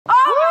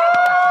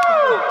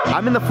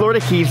I'm in the Florida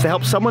Keys to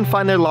help someone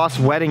find their lost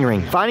wedding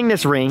ring. Finding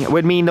this ring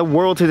would mean the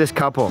world to this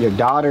couple. Your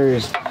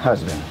daughter's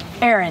husband.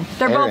 Aaron.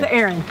 They're both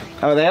Aaron.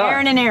 Oh, they are?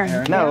 Aaron and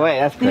Aaron. No way,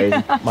 that's crazy.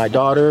 My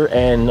daughter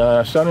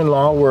and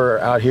son-in-law were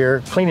out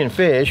here cleaning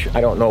fish.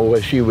 I don't know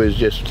if she was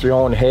just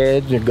throwing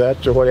heads and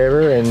guts or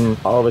whatever, and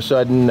all of a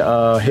sudden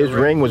his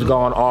ring was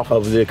gone off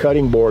of the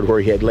cutting board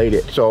where he had laid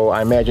it. So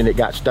I imagine it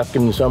got stuck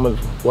in some of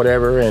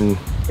whatever, and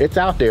it's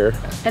out there.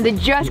 And they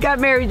just got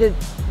married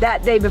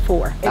that day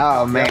before.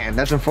 Oh man,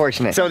 that's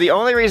unfortunate. So the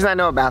only reason I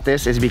know about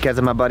this is because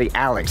of my buddy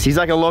Alex. He's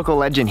like a local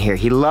legend here.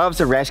 He loves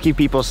to rescue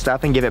people's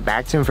stuff and give it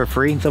back to him for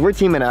free. So we're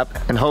teaming up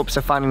in hopes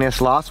of finding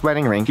this lost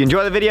wedding ring. If you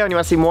enjoy the video and you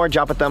want to see more,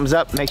 drop a thumbs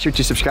up. Make sure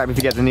to subscribe if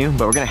you guys are new.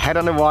 But we're gonna head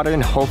underwater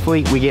and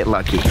hopefully we get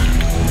lucky.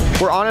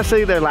 We're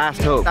honestly their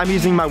last hope. I'm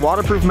using my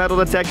waterproof metal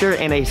detector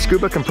and a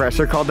scuba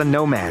compressor called the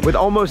Nomad. With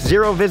almost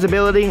zero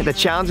visibility, the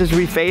challenges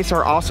we face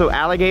are also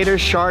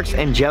alligators, sharks,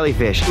 and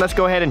jellyfish. Let's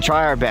go ahead and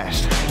try our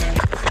best.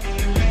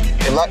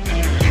 Good luck.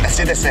 Let's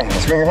do this thing.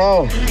 Let's bring her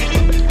home.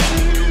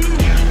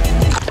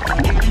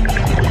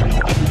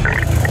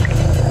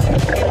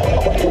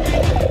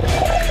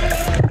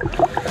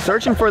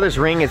 Searching for this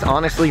ring is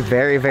honestly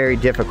very, very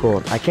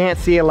difficult. I can't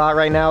see a lot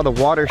right now. The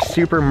water's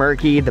super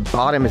murky. The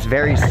bottom is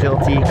very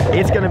silty.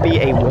 It's gonna be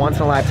a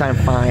once-in-a-lifetime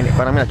find,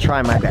 but I'm gonna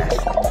try my best.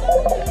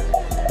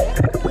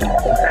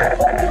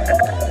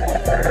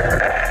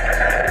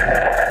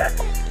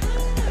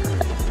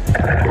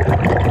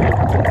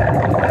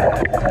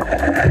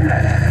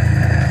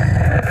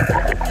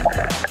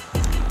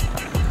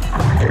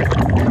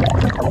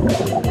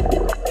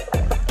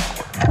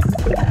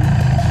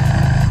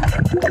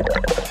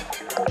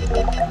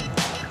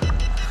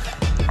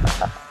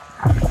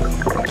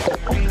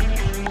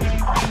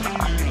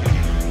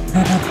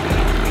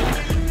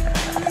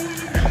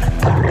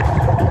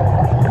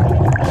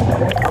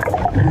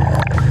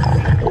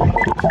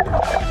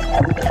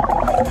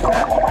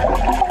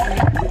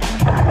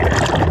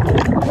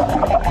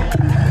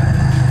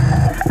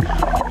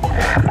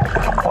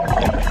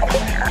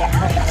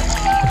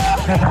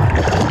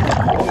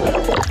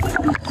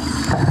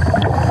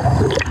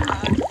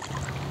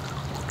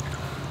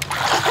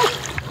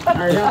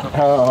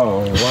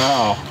 Oh,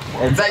 wow.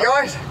 Is that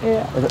yours?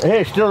 Yeah.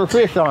 Hey, still a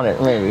fish on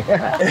it, maybe.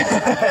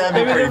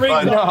 That'd be pretty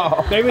fun.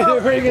 No. Maybe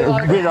they're ringing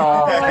on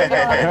it.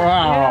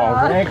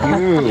 Wow, thank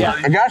you. Yeah.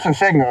 I got some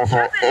signals.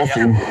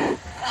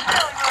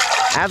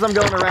 As I'm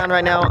going around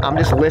right now, I'm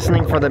just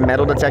listening for the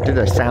metal detector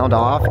to sound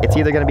off. It's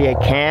either gonna be a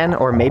can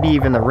or maybe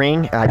even the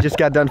ring. I just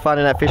got done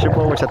finding that fishing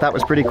pole, which I thought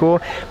was pretty cool.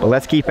 But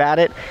let's keep at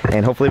it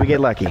and hopefully we get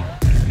lucky.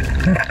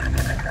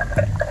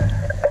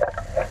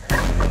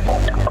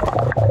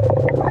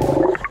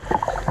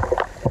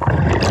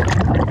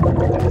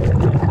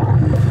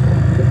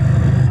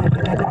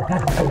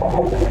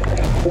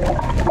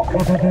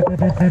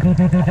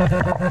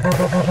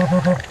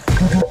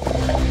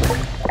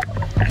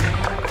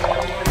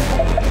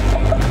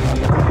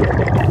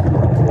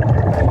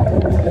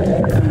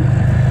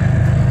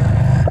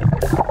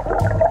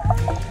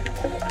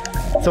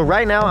 So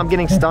right now I'm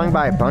getting stung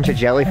by a bunch of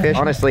jellyfish,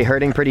 honestly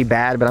hurting pretty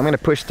bad, but I'm gonna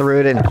push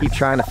through it and keep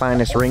trying to find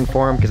this ring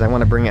for him because I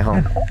want to bring it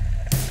home.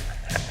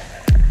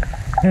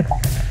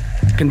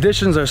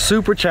 Conditions are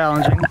super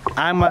challenging.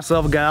 I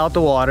myself got out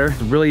the water,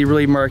 really,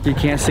 really murky,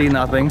 can't see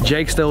nothing.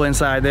 Jake's still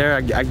inside there.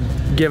 I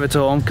give it to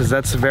him because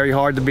that's very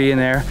hard to be in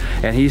there,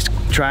 and he's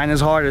trying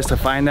his hardest to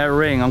find that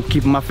ring. I'm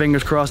keeping my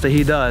fingers crossed that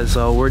he does,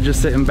 so we're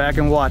just sitting back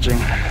and watching.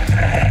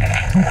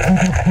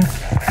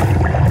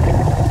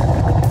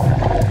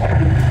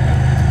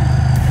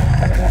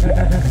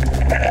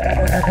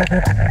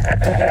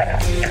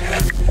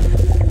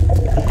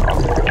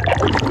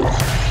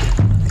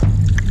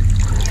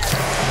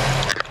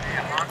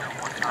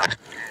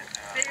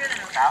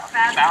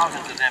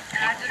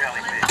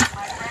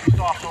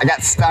 I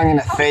got stung in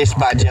the face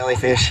by a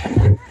jellyfish.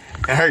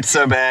 It hurts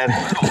so bad.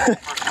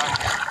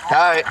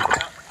 Alright,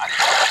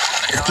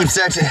 let's keep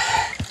searching.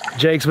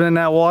 Jake's been in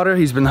that water,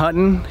 he's been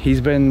hunting,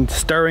 he's been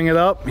stirring it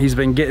up, he's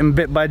been getting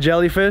bit by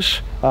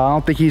jellyfish. I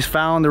don't think he's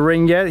found the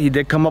ring yet. He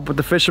did come up with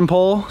the fishing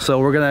pole, so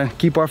we're gonna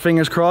keep our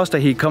fingers crossed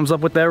that he comes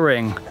up with that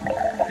ring.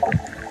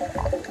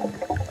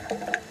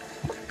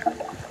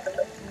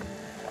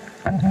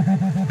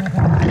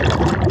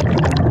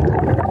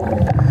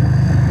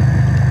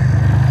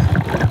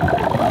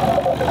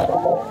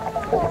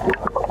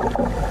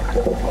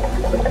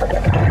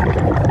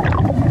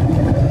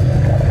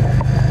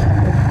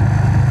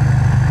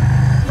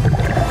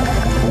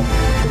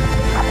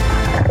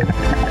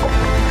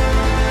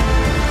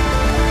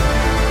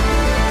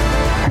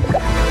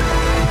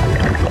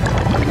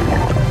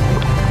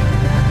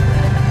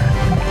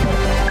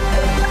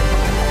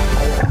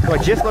 So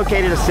I just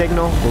located a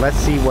signal. Let's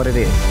see what it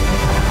is.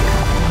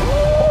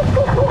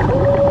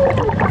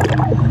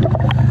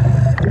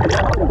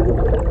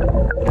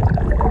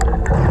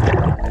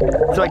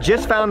 So I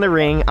just found the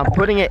ring. I'm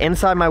putting it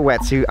inside my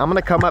wetsuit. I'm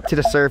gonna come up to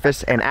the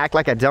surface and act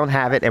like I don't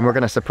have it, and we're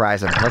gonna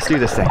surprise him. Let's do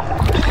this thing.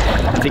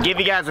 To give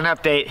you guys an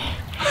update,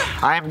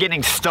 I am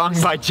getting stung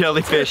by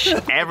jellyfish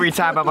every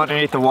time I'm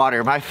underneath the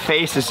water. My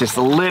face is just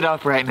lit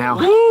up right now.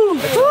 Woo! Woo!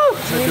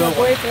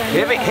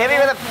 Hit me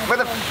with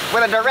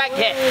a direct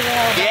hit.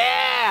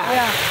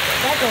 Yeah!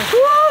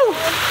 Woo!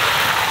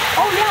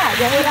 Oh yeah,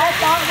 what I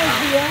thought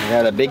was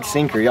Yeah, the big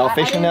sinker. Y'all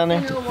fishing down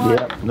there?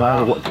 Yeah.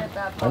 No,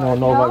 I don't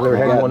know if I've ever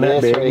had one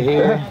that big. Right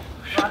here.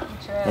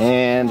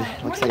 And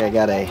looks like I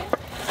got a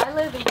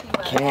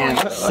can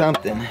of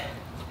something.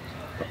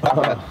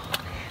 That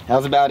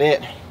was about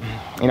it.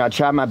 You know, I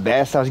tried my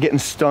best. I was getting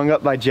stung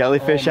up by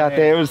jellyfish out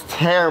there. It was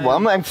terrible.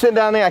 I'm sitting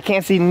down there. I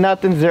can't see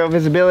nothing, zero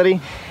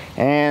visibility.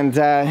 And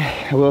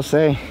I will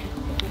say,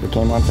 we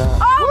came on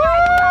top.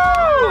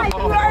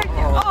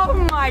 Oh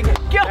my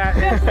god!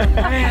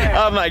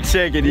 I'm like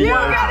shaking. You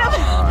gotta,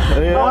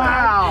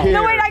 wow.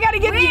 No wait, I gotta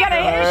get. You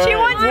gotta. She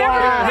wants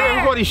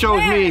Everybody shows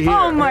me here.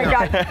 Oh my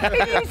god!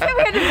 You said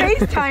we had to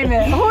FaceTime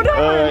it. Hold on.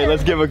 All right,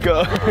 let's give a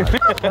go.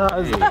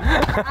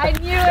 I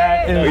knew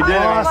it. We did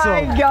it. Oh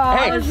my god!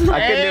 Hey, I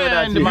couldn't do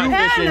without you. My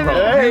fishing, bro.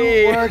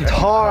 Hey. You worked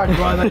hard,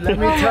 brother. Let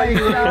me tell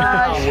you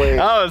that.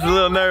 I was a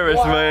little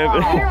nervous,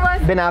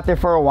 man. Been out there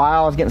for a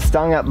while. I was getting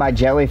stung up by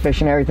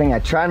jellyfish and everything. I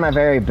tried my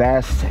very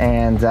best,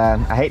 and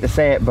I hate to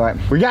say it, but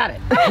we got it.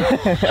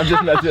 I'm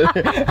just messing.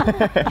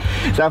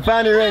 So I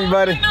found your ring,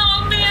 buddy.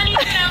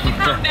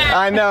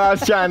 I know, I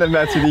was trying to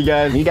mess with you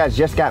guys. You guys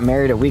just got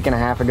married a week and a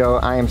half ago.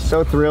 I am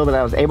so thrilled that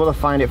I was able to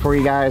find it for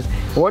you guys.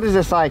 What does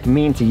this like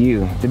mean to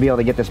you to be able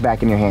to get this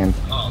back in your hands?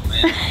 Oh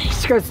man.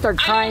 She's gonna start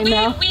crying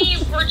now. We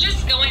were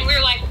just going, we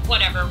were like,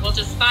 whatever, we'll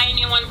just buy a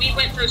new one. We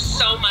went through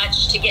so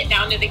much to get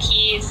down to the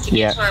Keys, to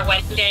get to our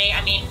wedding day.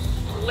 I mean,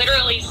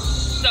 literally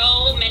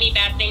so many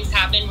bad things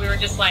happened. We were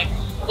just like,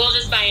 we'll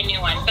just buy a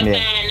new one. But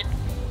then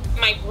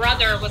my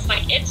brother was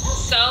like, it's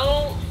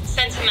so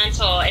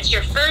sentimental. It's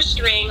your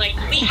first ring. Like,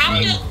 we have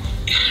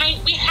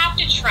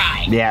to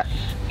try. Yeah.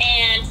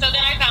 And so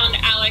then I found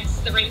Alex,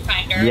 the ring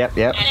finder. Yep.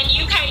 And then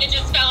you kind of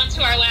just fell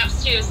into our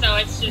laps too. So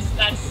it's just,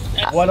 that's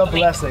what a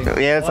blessing.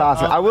 Yeah, it's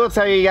awesome. I will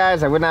tell you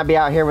guys, I would not be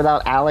out here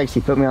without Alex. He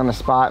put me on the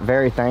spot.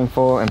 Very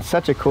thankful, and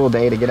such a cool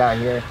day to get out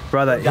here.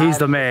 Brother, he's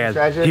the man.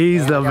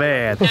 He's the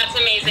man. That's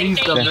amazing. Thank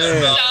you so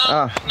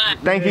much.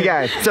 Thank you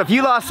guys. So if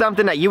you lost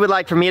something that you would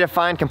like for me to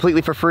find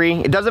completely for free,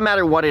 it doesn't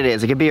matter what it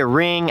is. It could be a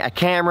ring, a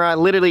camera,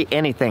 literally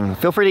anything.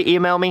 Feel free to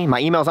email me. My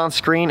email's on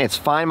screen. It's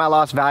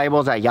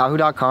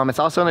findmylostvaluables@yahoo.com. It's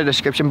also in the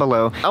description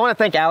below. I want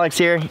to thank Alex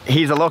here.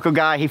 He's a local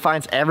guy. He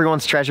finds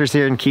everyone's treasures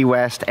here in Key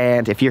West,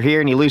 and if you're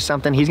here and you lose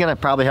something, he's gonna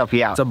probably help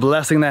you out. It's a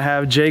blessing to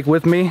have Jake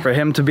with me. For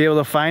him to be able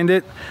to find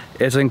it,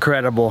 it's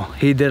incredible.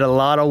 He did a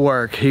lot of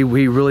work. He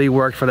really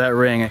worked for that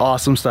ring.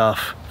 Awesome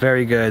stuff.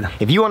 Very good.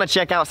 If you want to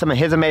check out some of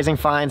his amazing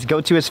finds,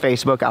 go to his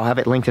Facebook. I'll have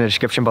it linked in the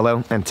description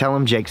below, and tell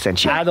him Jake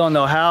sent you. I don't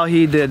know how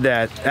he did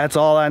that. That's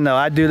all I know.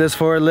 I do this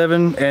for a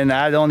living, and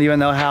I don't even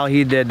know how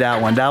he did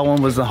that one. That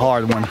one was the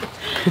hard one.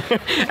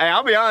 Hey,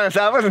 I'll be honest,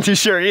 I wasn't too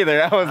sure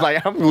either. I was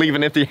like, I'm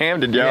leaving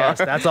empty-handed, y'all. Yes,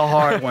 that's a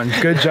hard one.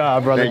 Good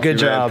job, brother. Good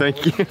job.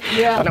 Thank you.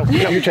 Yeah. No,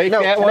 you take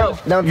that one.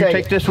 Don't you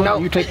take take this one. No.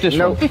 You take this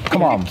No. one.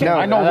 Come on. No,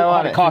 I know I don't what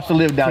want it it. costs to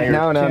live down here.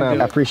 No.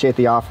 I appreciate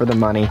the offer, the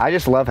money. I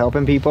just love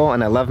helping people,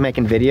 and I love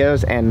making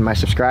videos, and my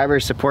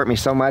subscribers support me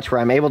so much where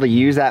I'm able to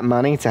use that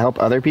money to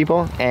help other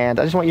people, and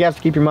I just want you guys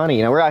to keep your money.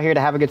 You know, we're out here to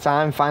have a good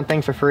time, find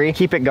things for free,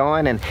 keep it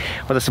going, and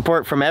with the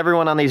support from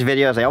everyone on these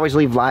videos, I always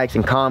leave likes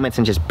and comments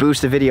and just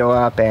boost the video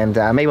up, and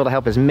I'm able to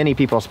help as many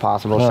people as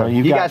possible. So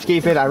you guys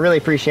keep it. I really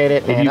appreciate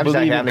it. If you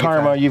believe in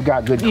karma, you've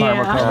got good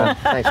karma coming.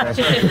 Thanks,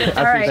 man.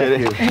 I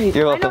appreciate it.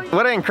 You're welcome.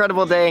 What an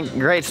incredible day.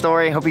 Great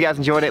story. Hope you guys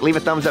enjoyed it. Leave a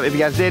thumbs up if you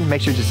guys did.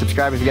 Make sure to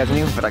subscribe if you guys are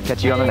new, but I'll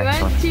catch you on the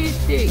next one. 1, 2,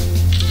 3.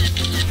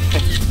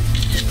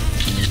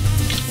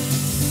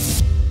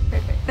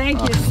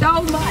 Thank you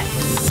so much.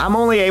 I'm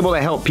only able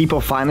to help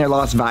people find their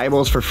lost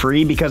valuables for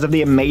free because of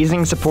the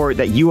amazing support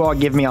that you all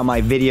give me on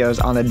my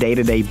videos on a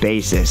day-to-day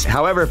basis.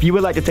 However, if you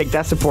would like to take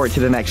that support to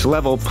the next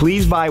level,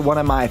 please buy one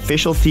of my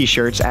official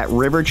t-shirts at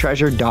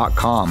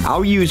rivertreasure.com.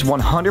 I'll use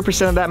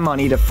 100% of that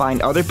money to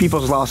find other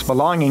people's lost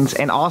belongings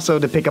and also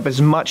to pick up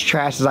as much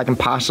trash as I can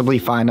possibly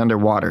find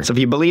underwater. So if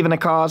you believe in the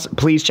cause,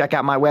 please check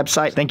out my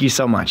website. Thank you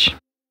so much.